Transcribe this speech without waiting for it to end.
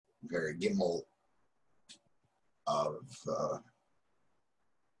Perek Gimel of the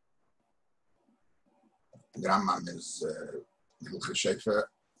Rambam is Hilchos Shefer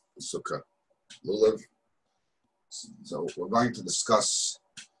Sukkah Lulav. So we're going to discuss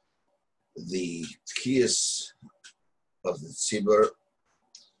the Tkiyas of the Tzibur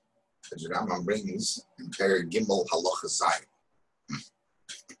that the Rambam brings in Perek Gimel Halacha Zayin.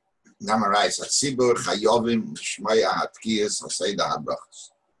 Rambam writes, "Tzibur Chayovim Shmaya HaTkiyas HaSeida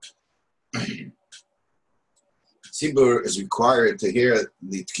HaBrachos." Tzibur is required to hear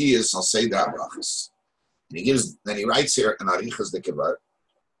the Tkiyas HaSeida HaBrachos. And then he writes here in Arichas the Kevar.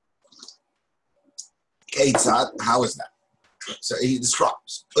 How is that? So he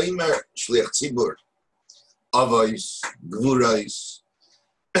describes Omer Shliach Tzibur Avos Gvuros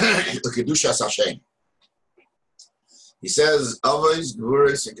Kedushas Hashem. He says Avos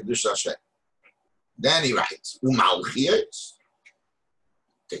Gvuros and Kedushas Hashem. Then he writes Umalchiyos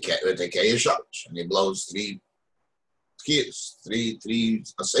Tekei Shalosh, and he blows three tkiyos, three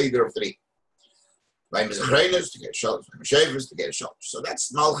a seder of three. By Mizachrenes Tekei Shalosh, by Meshevers Tekei Shalosh. So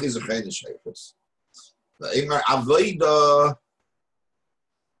that's Malchi Zachrenes Shevers. The Imer Avoda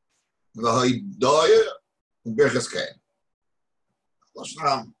V'Hoidoya Birchas Kain.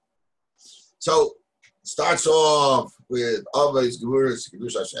 So starts off with Avos Gvuros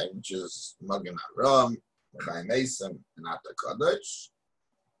Kedushas Hashem, which is Magen Avraham, Chaim Eisem, and Ata Kadosh.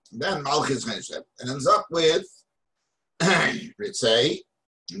 Then Malchus Chesed, and ends up with Ritzei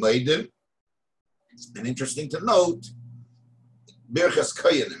Meidim. And interesting to note, Birchas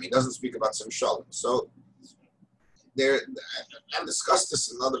Kayanim. He doesn't speak about some Shalom. So there, I've discussed this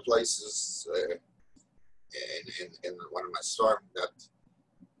in other places. In one of my storms, that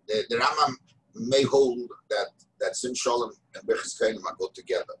the Rambam may hold that Sim Shalom and Birchas Kainim go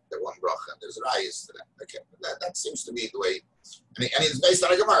together. They're one bracha. There's rayas to that. Okay, that seems to be the way. And it's based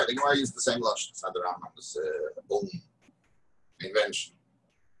on a Gemara. The Gemara uses the same lashon. It's not the Rambam's own invention.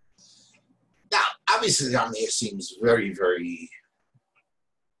 Now, obviously, the Rambam here seems very, very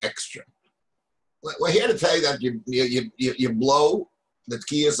extra. We're here to tell you that you blow the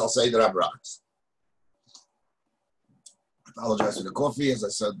tkiyas. I'll say that brachas. I apologize for the coffee. As I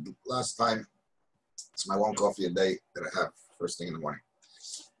said last time, it's my one coffee a day that I have first thing in the morning.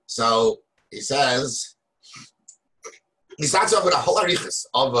 So he says, he starts off with a whole arichas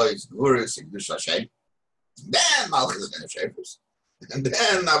of Gvuros and Kedushas Hashem, then Malchus and Shevers, and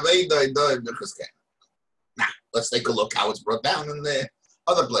then Aveda Idoy Birchas Kain. Now let's take a look how it's brought down in the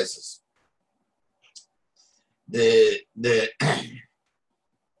other places. We'll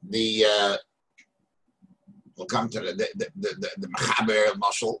come to the Mechaber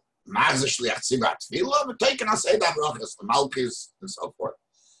Mashal. Magze Shliach Tzibur Tefillah, but taking us Seida Brachos, the Malchus, and so forth.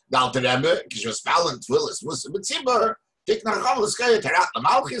 The Alter Rebbe, Kishos Spalin Tefillas Musa B'Tzibur, Tik Nacham L'Skaya Terat the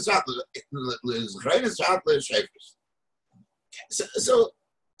Malchus, L'Zchrenes Terat L'Shevers. So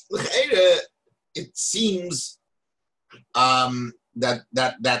it seems that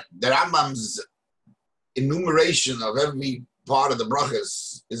the Rambam's enumeration of every part of the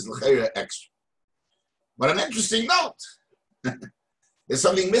brachas is l'cheira extra. But an interesting note, there's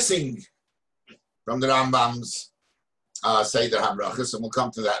something missing from the Rambam's Seder HaBrachas, and we'll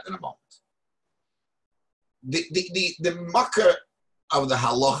come to that in a moment. The makar of the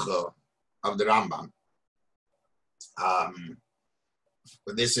halacha of the Rambam,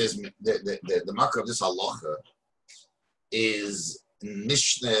 this is the makar of this halacha is in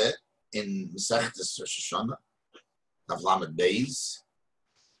Mishnah in Masechtas Rosh Hashanah, Lamed Beis.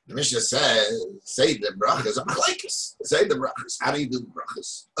 The Mishnah says, say the brachas, I'm machlekes. Say the brachas. How do you do the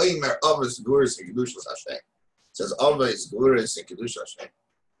brachas? Omer Avos Gvuros and Kedushas Hashem. It says Avos Gvuros and Kedushas Hashem.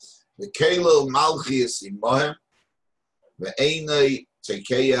 The Kelo Malchias Imohem, the Einay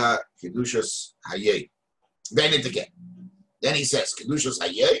Tekeya Kedushas Hayei. Then it again. Then he says Kedushas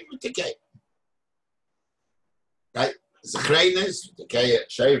Hayei Tekeya. Right? Zechreines, Tekeya,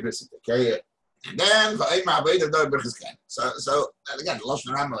 Shevers, Tekeya. And then for Eimar Aveda Dor Birchas Kain. So again, the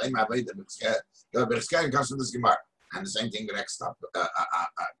Lashon Rambam Eimar Aveda Dor Birchas Kain comes from this Gemara, and the same thing the next stop.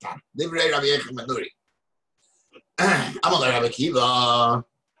 Divrei Rabbi Yechim Manuri. Amal Rabbi Kiva.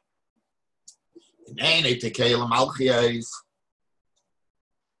 Nei Tekei Lamalchiyos.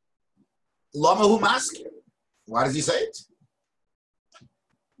 Lama Hu Masker. Why does he say it?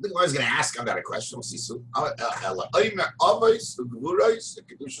 The Gemara is going to ask him that a question. We'll see soon. Omer Avos Gvuros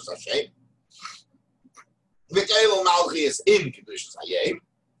Kedushas Hashem. V'Keilu Malchus in Kedushas Hayei,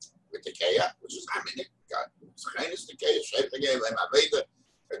 with Tekeya, which is Aminik, God, Zechrenes Tekeya, Shev Tekeya, Lem Aveda,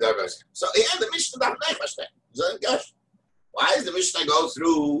 and Darvas. So the Mishnah Daf Nechashtem. Why does the Mishnah go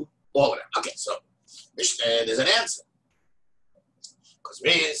through all of them? Okay, so Mishnah, there's an answer. Because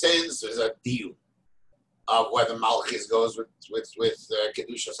Since there's a deal of whether Malchus goes with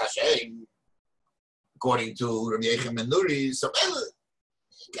Kedushas Hashem, according to Rabbi Yechim and Nuri, so can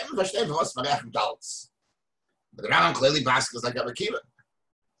we understand what's Marachem Talts? But the Rambam clearly baskets like Rabbi Akiva.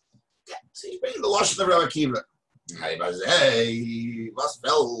 So he's bringing the Lashon of Rabbi Akiva. Hey, was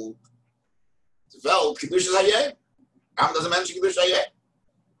Feld? Feld, Kedushas Hashem. Rambam doesn't mention Kedushas Hashem.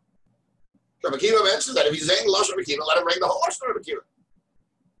 Rabbi Akiva mentions that if he's saying the Lashon of Rabbi Akiva, let him bring the whole Lashon of Rabbi Akiva.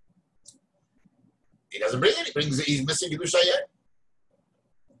 He doesn't bring it. He's missing Kedushas Hashem.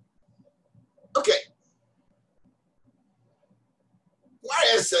 Okay. Why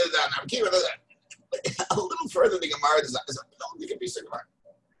says that? I'm keeping a little further. The Gemara is a piece of Gemara.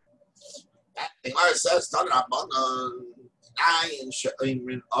 The Gemara says, "Tan Rabbanan, Nayin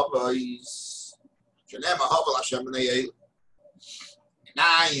She'imrin Avos, Shenema Havel Hashem B'nei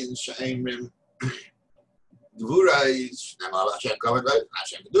Nayin She'imrin Dvurais, Shenema Havel Hashem Kavod Vayis,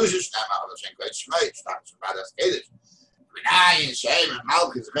 Hashem Kedushas, Shenema Havel Hashem Kavod Shmei, Shtar Shemadas Kedush, Nayin She'imrin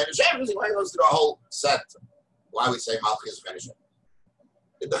Malchus V'Chein Hashem." Why goes through a whole set? Why we say Malchus V'Chein Hashem?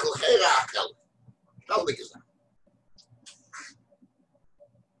 The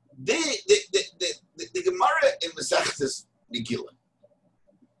Gemara in Masechtas Megillah,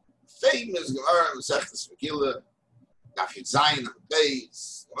 famous Gemara in Masechtas Megillah, Daf Yud Zayin on the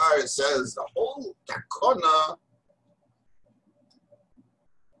base, Gemara says the whole takona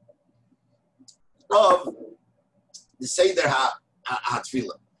of the Seder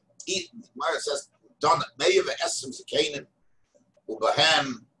HaTfilah. Gemara says, "Donna Meir ve'Esrim Zekanim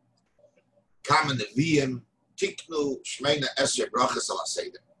u'Bahem Kamen Neviim Tiknu Shmeina Esher Brachas Al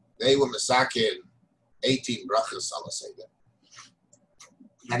HaSeder." They were masakin 18 brachas Al HaSeder.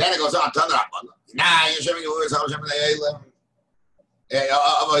 And then it goes on, Tanra Rabbanan. Nah, you're showing your words, how Hashem Ne'elim,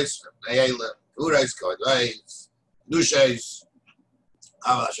 Avos, Ne'elim, Urais, Kavod Vayis, Dushes,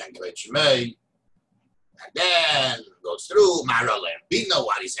 Aval Hashem Kavod Shmei. And then goes through Marole, Bino,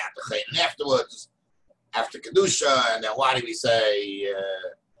 what he said to Chayin, and afterwards, after Kedusha, and then why do we say,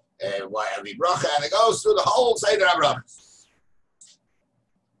 why every bracha, and it goes through the whole Seder HaBrachas.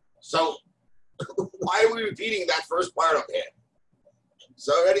 So, why are we repeating that first part of it?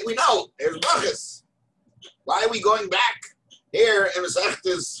 So already we know, there's brachas. Why are we going back here in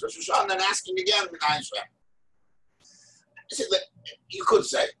Masechtas Rosh Hashanah and asking again, Minayin Shem? I said that you could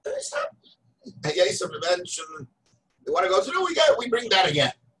say, yes, mention, we want to go through, we bring that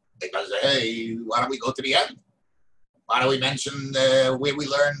again. Because, hey, why don't we go to the end? Why don't we mention where we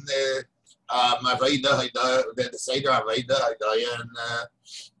learn the Seder Aveda,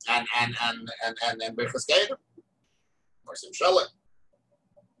 and Birchas Kedim, or some Shalom.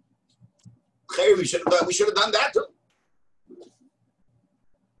 We should have done that too.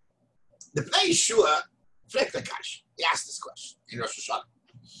 The Pnei Yeshua, Flektakash, he asked this question in Rosh Hashanah,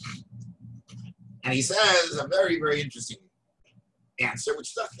 and he says a very, very interesting answer, which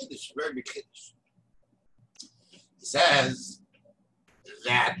is a Kiddush, a very big Kiddush. He says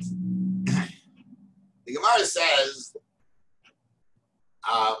that the Gemara says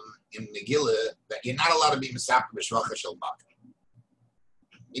in Megillah that you're not allowed to be Mesaper B'Shvacha Shel Baka.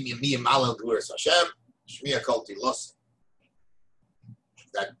 Mi Malel Gvuras Hashem, Shmiya Kol Tilos.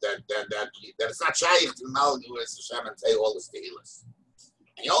 That it's not shaykh to Malel Gvuras Hashem and say all the Tehillas.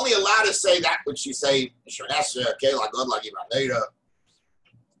 And you're only allowed to say that which you say Shemesha Kela God Lagi Maneira.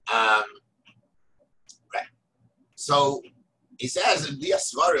 Right. So he says in the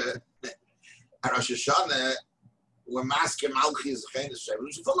Asvara at Rosh Hashanah, we're masking Malchus V'Chein Hashem.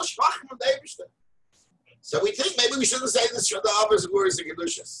 We should follow Shvachim of the Eibishter. So we think maybe we shouldn't say this for the others words and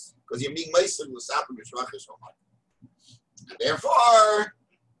Kedushas, because you're being Meister L'Sapim B'Shvachim so much. And therefore,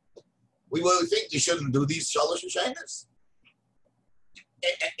 we will think you shouldn't do these Shalosh Hashanas.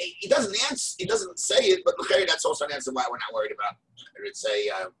 He doesn't answer. He doesn't say it, but okay, that's also an answer why we're not worried about. I would say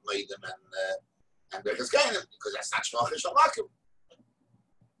Meidim and Birchas Kedim, because that's not Shvachim Shalakim.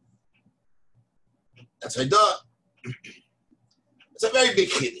 That's Haidah. It's a very big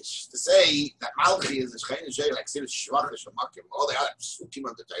Kiddush to say that Malchi is a Shechein Hashem, like Siddur Shvachim Shalakim, all the other Psukim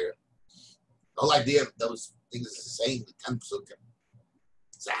of the Torah. The whole idea of those things is the same, the 10 Psukim.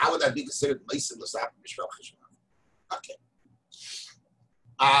 So how would that be considered Meisim L'Sapim B'Shvachim Shalakim? Okay.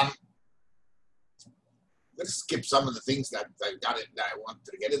 Let's skip some of the things that I wanted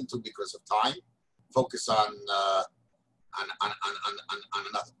to get into because of time. Focus on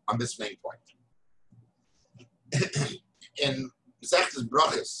this main point. In Masechtas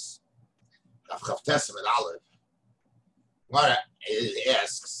Brachos, Chav Tesem and Aleph, Gemara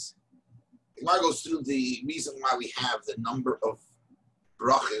asks. Gemara goes through the reason why we have the number of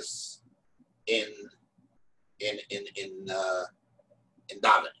brachos in in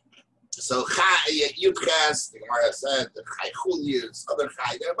davening. So Yudches, the Gemara said, the Chai Chulias, other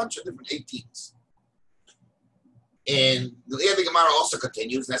Chai, there are a bunch of different 18s. And the Gemara also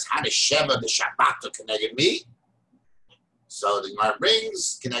continues, that's Hanesheva, the Shabbat, Keneged me. So the Gemara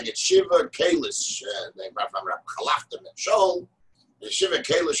brings Keneged Shiva, Kalish, the Gemara from Rab Chalaftim and Shol, the Shiva,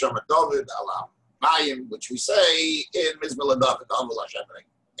 Kalish, Omer David, Alam Mayim, which we say in Mizmah David, Avul Hashem,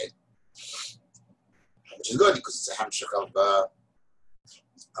 which is good because it's a hamshach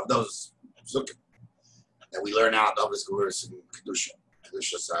of those psukim that we learn out of his Gurus and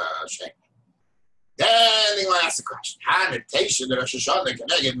Kedushas Hashem. Then he will ask the question: Hanitation that Rosh Hashanah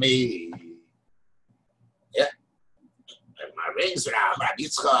connected me. Yeah. And my rings are out. Rabbi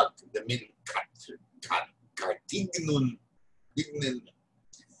Yitzchak, the min kartignun,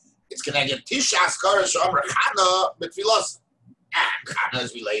 it's connected Tishas Karash Omer Chana B'Tfilos. And Chana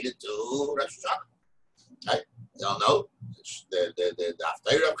is related to Rosh Hashanah. Right? You all know the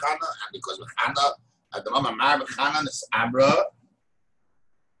Haftarah of Chana, and because of Chana, at the moment Mar Chana is Abra.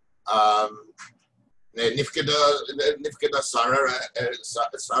 Nifkeda Sarah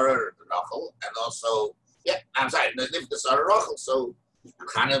Rachel, and also, I'm sorry, Nifkeda Sarah Rachel. So,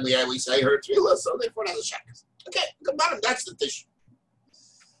 Chana, we say her Tefillah, so therefore it has a shekel. Okay, the bottom, that's the tissue.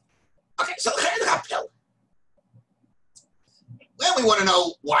 Okay, so then we want to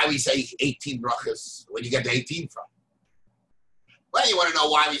know why we say 18 brachas, where do you get the 18 from? Well, you want to know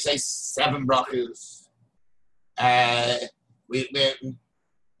why we say 7 brachas. We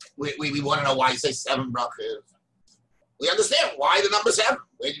want to know why you say 7 brachas. We understand why the number 7.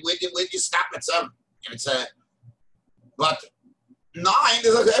 Where you stop at 7? And it's but 9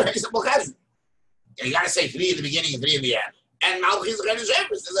 is a very simple question. You got to say 3 at the beginning and 3 in the end. And Malchi is a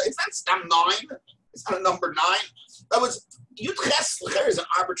it's not stam 9. It's not a number 9. That was Yudches is an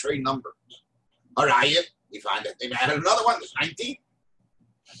arbitrary number. Arayat, we find that they've added another one. There's 19.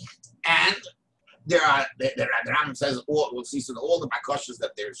 And the Rambam says we'll see so all the bakashas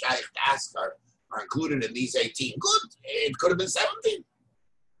that they're shaykh to ask are included in these 18. Good. It could have been 17.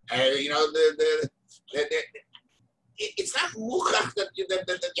 It's not muchach that you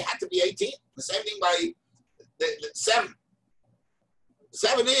had to be 18. The same thing by the 7.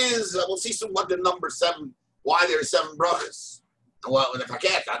 7 is we'll see soon what the number 7. Why there are 7 brachas? Well, in the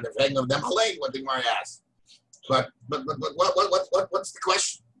paket on the thing of them halaying, what the Gemara asks. But what's the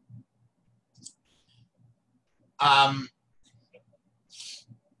question?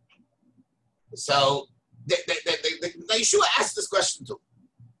 So the Yeshua asked this question too.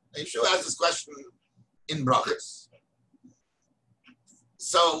 The Yeshua asked this question in brachas.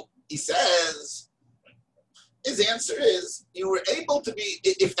 So he says, his answer is, you were able to be,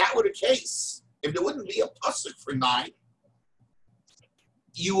 if that were the case, if there wouldn't be a pasuk for 9,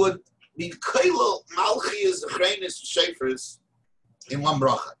 you would be kailul malchias achreinis shafers in one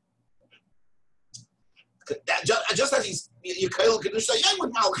bracha. Just as you kailul kedusha young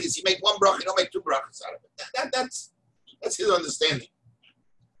with malchias, you make one bracha, you don't make 2 brachas out of it. That's his understanding.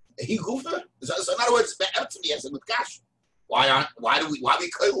 He gufa. So in other words, he has a good cash. Why we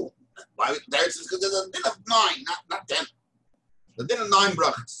kailul? Why there's because there's a din of 9, not 10. The din of 9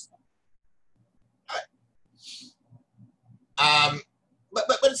 brachas. But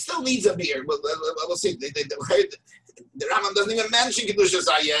it still needs a beer. We'll see. The Rambam doesn't even mention Kedushas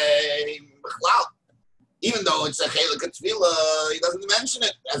Hayim. Even though it's a Chelik Tefillah, he doesn't mention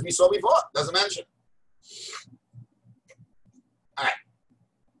it, as we saw before. Doesn't mention. All right.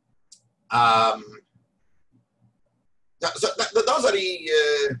 So those are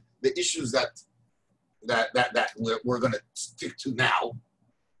the issues that we're going to stick to now.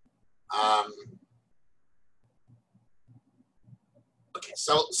 Okay,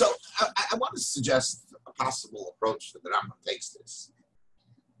 so I want to suggest a possible approach that the Rambam takes this.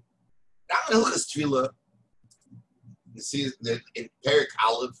 Rambam Hilchas Tefillah, you see that in Perik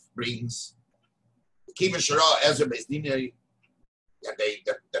Aleph brings Kiva Shara Ezra Beis Dinei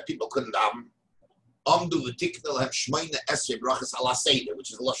that people couldn't Amdu v'tiknel have Shmeina Esrei brachas ala seder,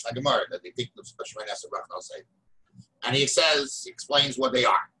 which is the Lashon HaGemara that they tiknel Shmeina Esrei brachas ala seder, and he explains what they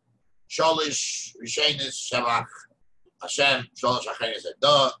are. Sholish Rishenis Shavach Hashem Sholosh Acheres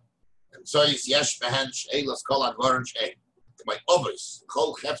Edah, and so is Yesh Behen Sheilas Kol Advarim Shein. My others,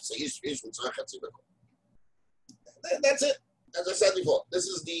 Kol Chefze Ish V'Tzorchet Zibekol. That's it. As I said before, this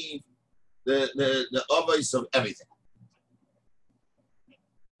is the obvious of everything.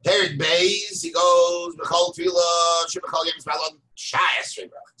 Perik Beis, he goes B'Chol Tefillah Sheb'Chol Yom Yisrael Shayes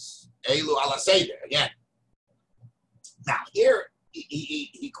Brachas Elu Ala Seder again. Now here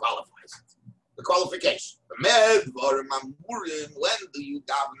he qualifies it. The qualification. When do you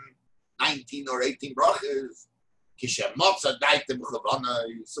daven 19 or 18 brachas? Kishemotza daite b'chavana,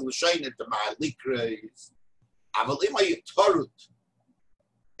 Silashainit to my likres. Avalima Yitarut.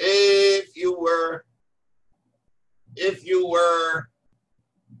 If you were,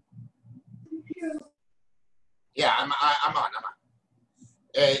 yeah, I'm on.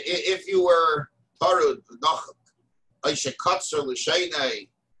 If you were Tarut, Noch, Aisha Kutzer Lashainai,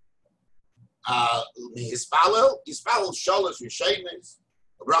 Hispalel, Shalosh Rishainais,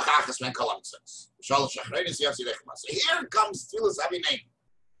 Brach Achas Men Kalamsas, Shalosh Achreinis Yasi Rechmas. Here comes Tfilas Avinay.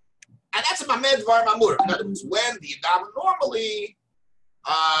 And that's a Mamed Var Mamur. In other words, when the Yadam normally,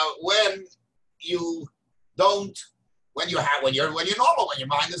 when you don't, when you're normal, when your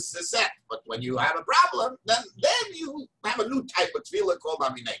mind is set, but when you have a problem, then you have a new type of tefillah called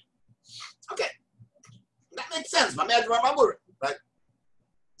Aminay. Okay, that makes sense. Mamed Var Mamur, right?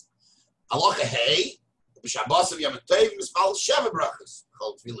 Halacha Hey, B'Shabbos of Yom Tov Mispal Sheva Brachas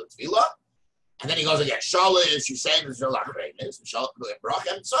called tefillah. And then he goes again. Shalish, you saying is your lachreinis.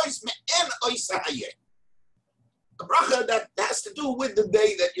 Bracha and tzois me'en oisa hayeh. A bracha that has to do with the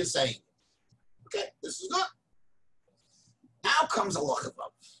day that you're saying. Okay, this is good. Now comes halacha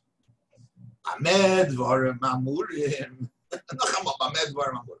vav. Amed varim amurim. Amed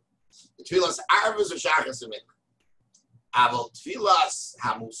varim amurim. The tefillas arvus v'shachas emin. Aval tefillas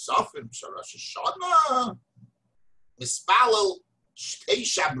hamusafim sharash Hashanah mispalel shtei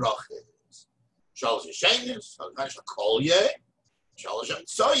shabrachas. Shalosh Yeshaynis, Shalosh Kolye, Shalosh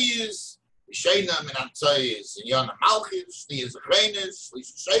Amtsoyis, Yeshayna Min Amtsoyis, Yana Malchis, Niyaz Achreinis,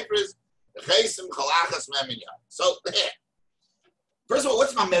 Lisa Shafris, Chesim Chalachas Meminya. So, first of all,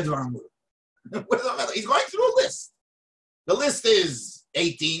 what's my Medvar Amur? He's going through a list. The list is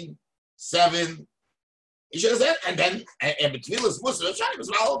 18, 7, he should have said, and then, and between us, Muslim,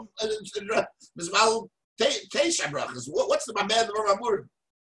 Mizmal Teisha Brachas. What's the Medvar Amur?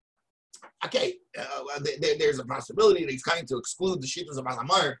 Okay, there's a possibility that he's trying to exclude the shittas of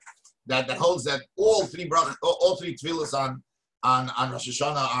Alamar that holds that all three tefillas on Rosh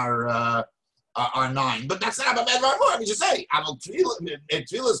Hashanah are 9. But that's not about Medvar Amur. I mean, just say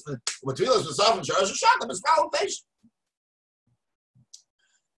tefillas Musaf and Rosh Hashanah is validation.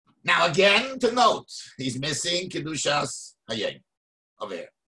 Now again, to note, he's missing Kedushas Hayyin over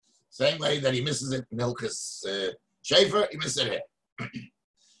here. Same way that he misses it in Hilchas Shafer, he misses it here.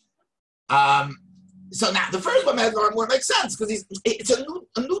 So now the first one makes sense because it's a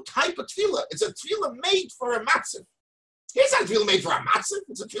new type of tefillah. It's a tefillah made for a matzav. It's not a tefillah made for a matzav.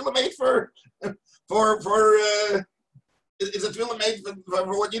 It's a tefillah made for it's a tefillah made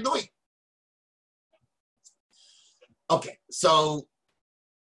for what you're doing. Okay, so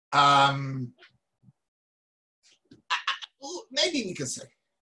maybe we can say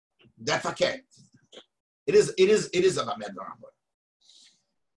that okay. It is a Mamed Rambam.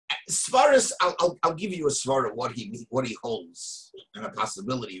 Svaras, I'll give you a svar of what he holds and a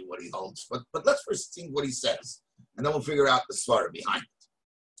possibility of what he holds. But let's first think what he says, and then we'll figure out the svara behind it.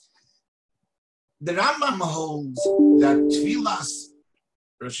 The Rambam holds that Tfilas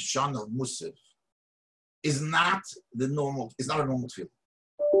Rosh Hashanah Musaf is not a normal tefillah.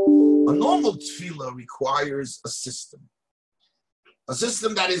 A normal tefillah requires a system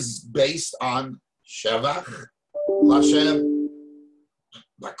that is based on Shevach, Lashem,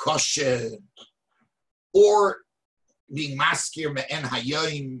 Bakoshe, or being maskir me'en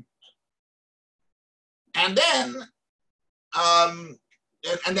hayoim, and then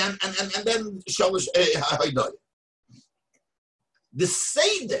shalosh haydai. The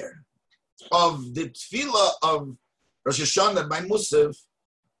seder of the tefillah of Rosh Hashanah by Musaf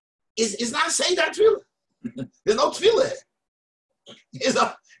is not a seder tefillah. There's no tefillah.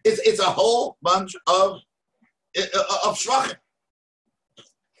 It's a whole bunch of shvachim.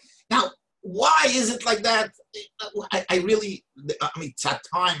 Now, why is it like that? I mean, it's at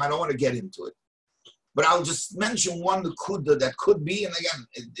time. I don't want to get into it. But I'll just mention one nekuda that could be, and again,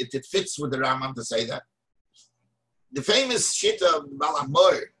 it fits with the Rambam to say that. The famous shita of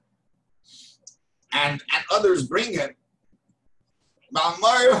Balamor, and others bring it.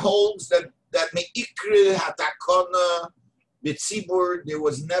 Balamor holds that me'ikre hatakona b'tzibur, there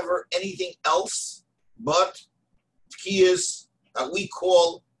was never anything else but tkiyas that we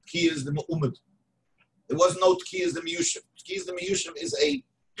call tkiyas the me'umad. There was no tkiyas the miyushav. Tkiyas the miyushav is a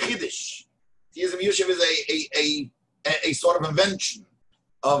chiddush. Tkiyas the miyushav is a sort of invention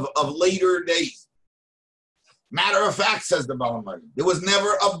of later days. Matter of fact, says the Balamari, there was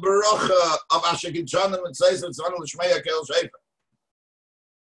never a bracha of Asher Gidchanim and Tzeis and Tzvanu L'Shmeya Kel Shefer.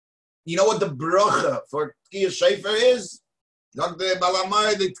 You know what the bracha for Tkiyas Shefer is? Dr.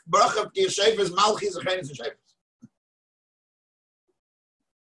 Balamari, the bracha of Tkiyas Shefer is Malchis and Chenis and Shefer.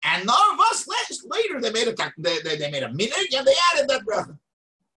 And none of us later they made a minhag and they added that bracha.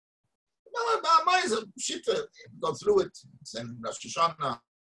 Well, a shit to go through it. It's in Rosh Hashanah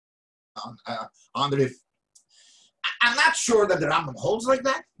on the Rif. I'm not sure that the Rambam holds like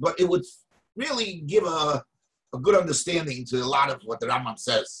that, but it would really give a good understanding to a lot of what the Rambam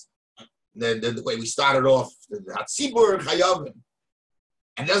says. The way we started off, the Hatzibur Chayavim,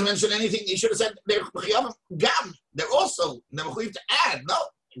 and doesn't mention anything. He should have said they're Chayavim Gam. They're also to add. No,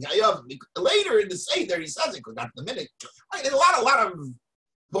 Chayavim. Later in the Seder he says it because not in the minute. There's a lot of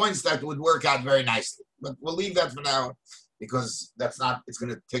points that would work out very nicely, but we'll leave that for now because that's not. It's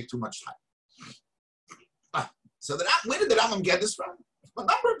going to take too much time. So where did the Rambam get this from? From a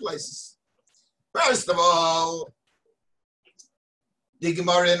number of places. First of all, the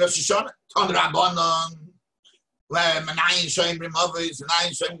Gemara in Rosh Hashanah, Ton Rabbanon, where Menayin Shoyim Rimovis,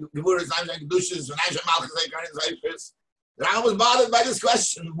 Menayin Shoyim Gevuras, Menayin Shoyim Kedushas, Menayin Shoyim Malchus Eikarin Zayfis. The Rambam was bothered by this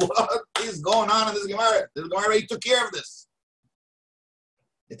question. What is going on in this Gemara? The Gemara already took care of this.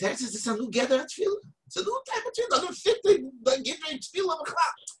 The text says it's a new gather tefillah. It's a new type of tefillah. It doesn't fit the gather tefillah of a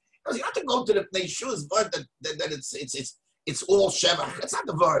because you have to go to the Neishua's word that it's all Shevach. That's not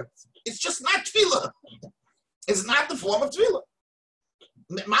the word. It's just not tefillah. It's not the form of tefillah.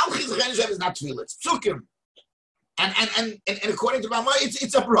 Malchus Chen is not tefillah. It's psukim. And according to Rambam,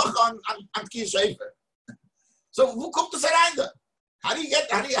 it's a bracha on Kiyah Shefer. So who kommt das rein? How do you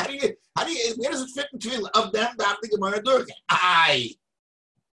where does it fit in tefillah? Of them, the Gemara Durga.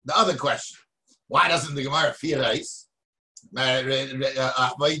 The other question: why doesn't the Gemara fear ice? Once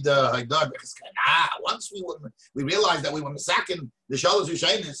we realized that we were masakin the Shalosh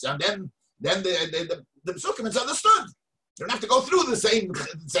Hushainus, and then the Psukim, it's understood. You don't have to go through the same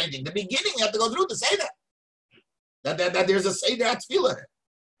thing. The beginning, you have to go through the Seder. That there's a Seder at Tefillah.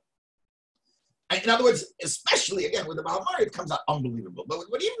 In other words, especially again with the Balamar, it comes out unbelievable.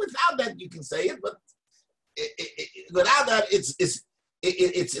 But even without that, you can say it. But without that, it's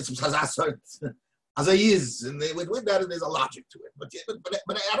as I is, and with that, there's a logic to it. But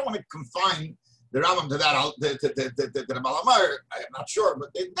I don't want to confine the Rambam to that to the Balamar. I'm not sure,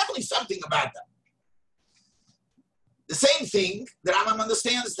 but there's definitely something about that. The same thing that Rambam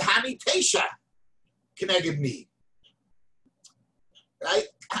understands the Hani Teisha Keneged me. Right?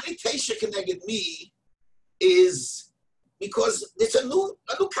 Hani Teisha Keneged me is because it's a new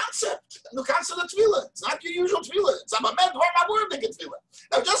concept of tefillah. It's not your usual tefillah. It's a bamed var mabur tefillah.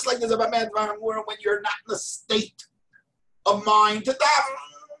 Now, just like there's a bamed var mabur when you're not in a state of mind to daven,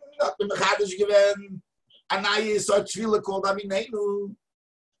 not the mechadish given anayis or tefillah called aminenu.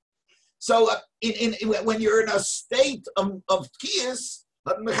 So when you're in a state of kiyas,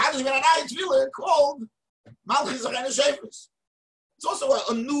 mechadish given anayis tefillah called malchus chen shefes. It's also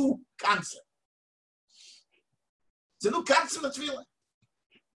a new concept. It's a new concept of tefillah.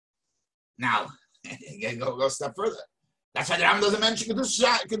 Now, go a step further. That's why the Rambam doesn't mention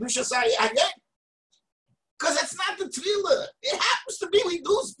Kedusha Sai again. Because that's not the tefillah. It happens to be we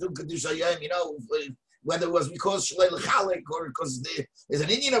do Kedusha Yom, whether it was because Shalei L'Chalek or because there's an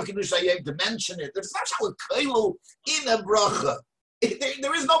Indian of Kedusha Yom to mention it. There's not how a kailu in a bracha.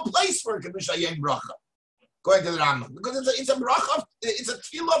 There is no place for a Kedusha Yom bracha, according to the Rambam. Because it's a bracha, it's a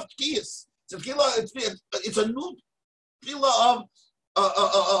tefillah of kiyas. It's a new tefillah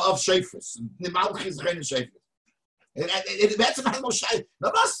of shefus. Malchus chen shefus. That's not no shay.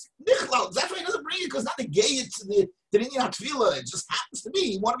 That's why he doesn't bring it because not the gay. It's the Indian tefillah. It just happens to be.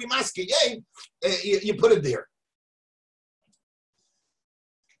 You want to be masked gay, you put it there.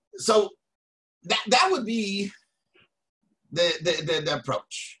 So that would be the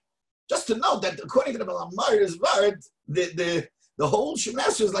approach. Just to note that according to the Balamari's word, the whole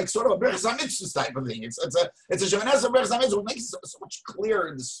Shemoneh is like sort of a Berachas HaMitzvah type of thing. It's a Shemoneh of Berachas HaMitzvah, which makes it so much clearer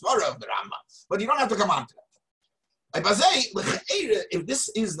in the Svara of the Rambam. But you don't have to come on to that. If this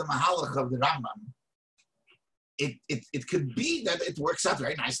is the Mahalach of the Rambam, it could be that it works out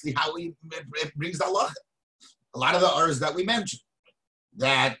very nicely how it brings the halacha. A lot of the Urs that we mentioned,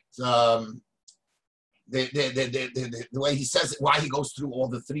 that the way he says it, why he goes through all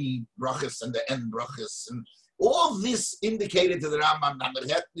the three brachas and the end brachas, and all this indicated to the Rambam that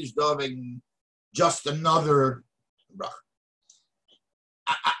just another bracha.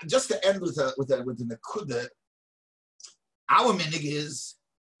 Just to end with a nekuda, our minig is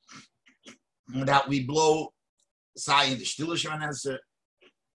that we blow sai in the Stille Shemoneh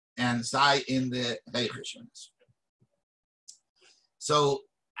and sai in the Heiche Shemoneh. So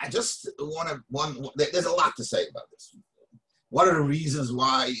I just there's a lot to say about this. What are the reasons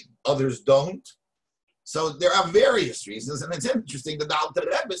why others don't? So there are various reasons, and it's interesting that the Alter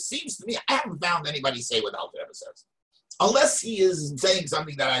Rebbe seems to me, I haven't found anybody say what the Alter Rebbe says. unless he is saying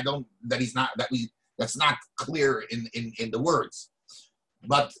something that I don't, that he's not, that's not clear in the words.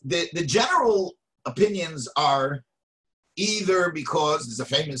 But the general opinions are either because there's a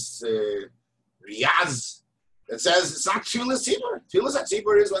famous Riyaz that says it's not Tfilas Tzibur. Tfilas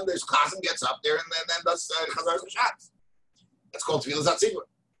Tzibur is when the Chazan gets up there and then does Chazar Hashatz. That's called Tfilas Tzibur.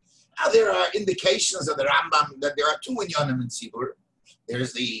 Now there are indications of the Rambam that there are two inyanim in Tzibur.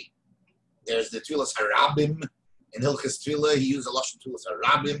 There's the Tfilas Harabim in Hilchas Tfilah. He used a lashon Tfilas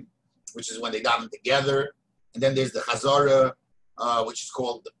Harabim, which is when they daven together, and then there's the Chazara, which is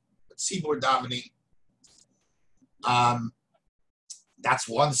called Tzibur davening. That's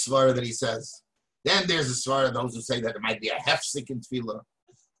one svara that he says. Then there's a svara, those who say that it might be a hefsek in tefillah.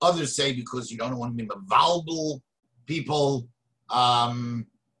 Others say because you don't want to be mavalbul people in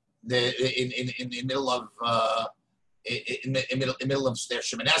the middle of middle of their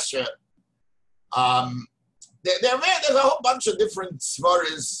Shemoneh Esrei. There's a whole bunch of different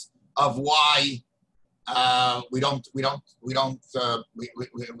svaras of why we don't do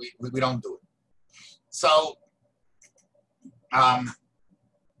it. So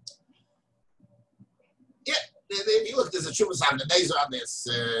if you look, there's a Shuvas Avnei on this.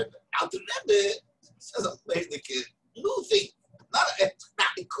 Alter Rebbe says a new thing. Now,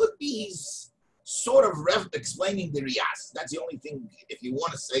 it could be he's sort of explaining the Riyas. That's the only thing, if you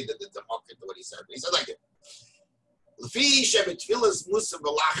want to say that it's a market to what he said. He said like it. Lefi shebetfilas musa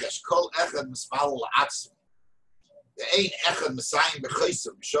v'lachesh kol echad mismal la'atzim. Ve'ein echad mesayim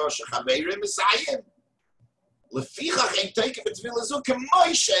b'chaysim b'shor shechaverim mesayim. Lefichach ain't taken betfilas zu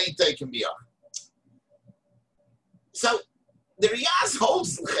k'moishe ain't taken b'yach. So the Riyaz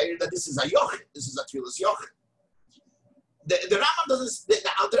holds that this is a yochid. This is a tfilas yochid. The Rambam doesn't. The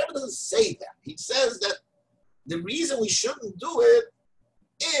Alter Rebbe doesn't say that. He says that the reason we shouldn't do it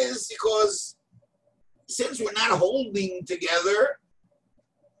is because since we're not holding together,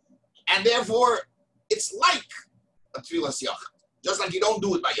 and therefore it's like a tfilas yachid, just like you don't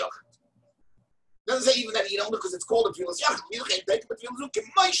do it by yachid. Doesn't say even that you don't because it's called a tfilas yachid. You can't take it,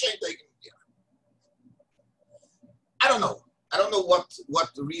 I don't know. I don't know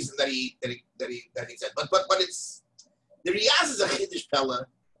what the reason that he said, but it's. The Riyaz is a Chiddush Pella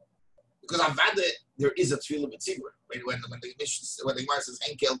because Avada there is a Tefillah B'tzibur. When the Gemara says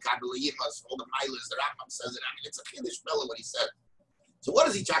Henkel Kabel Yimas, all the milas, the Rambam says it. I mean, it's a Chiddush Pella what he said. So what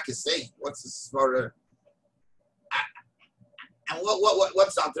does he Chaka say? What's this for? And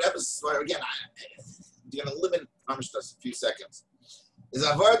what's Alter Rebbe's for? Again, I'm going to limit just a few seconds. Is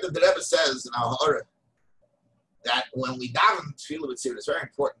a word that the Rebbe says in our Hora that when we daven Tefillah B'tzibur, it's very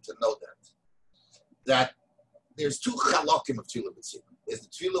important to know that there's two chalokim of tefillah b'tzibur. There's the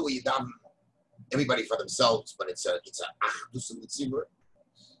tefillah where you daven everybody for themselves, but it's a achdus b'tzibur,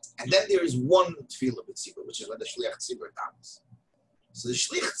 and then there is one tefillah b'tzibur, which is when the shliach tzibur davens. So the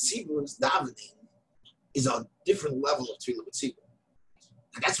shliach tzibur davening is a different level of tefillah b'tzibur,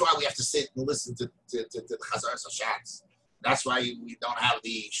 and that's why we have to sit and listen to the Chazar Hashatz. That's why we don't have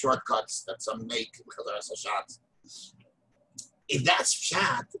the shortcuts that some make in Chazar Hashatz. If that's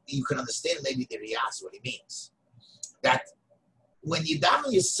pshat, you can understand maybe the Riyaz what he means. That when you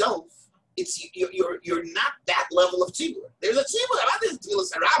daven yourself, it's you're not that level of tzibur. There's a tzibur. That is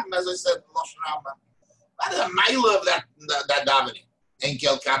tefillas harabim, as I said, lashon Rambam. That is a mile of that davening,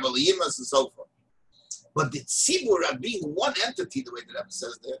 enkel kabel yimas and so forth. But the tzibur of being one entity, the way the Rebbe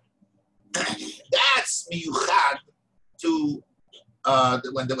says there, that's miyuchad to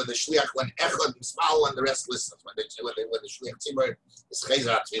when the shliach, when echad mismal and the rest listens, when the shliach tzibur is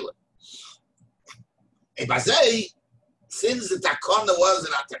chayzer atfilah. Ebazei, since the takana was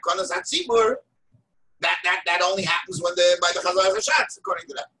an takanas hatzibur, that only happens when by the Chazar Hashatz, according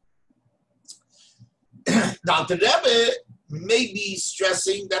to that. The Alter Rebbe may be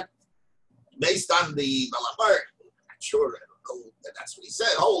stressing that based on the Malamar, I'm sure I don't know that that's what he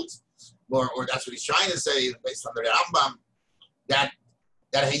said holds, or that's what he's trying to say based on the Rambam, that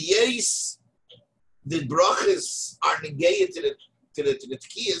hayes the brachas are negated to the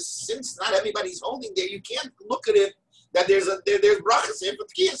tkiyas. Since not everybody's holding there, you can't look at it that there's brachas here for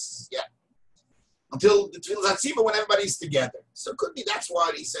tkiyas. Yeah, until the tefillah hatzibur when everybody's together. So it could be that's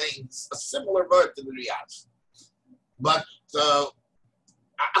why he's saying a similar word to the Riyaz. But that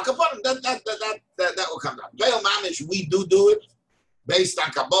will come down. Veil Mamish, we do it based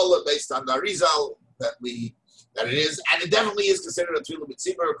on Kabbalah, based on the Arizal that it is, and it definitely is considered a tefillah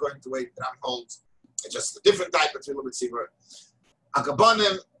b'tzibur according to the way Ram holds. It's just a different type of tefillah b'tzibur.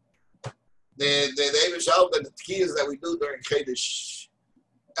 Akabanim, the Eivish held that the tkiyas that we do during Chedesh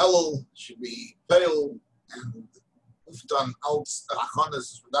Elul should be pale and uftan out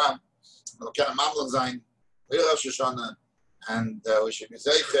achonas v'dam. Kind of mamlach zayin Rosh Hashanah, and we should be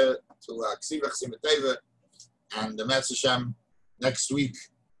zeicher to Ksiva Chsimateva, and the Metz Hashem next week.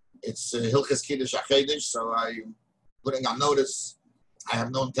 It's Hilchas Kiddush Achedish, so I'm putting on notice. I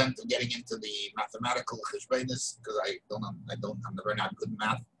have no intent of getting into the mathematical cheshbonus because I'm never not good in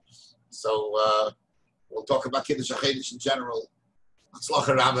math. So we'll talk about Kiddush Achedish in general.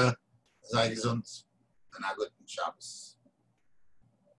 Hatzlacha Rabba, sei gesund, and a good Shabbos.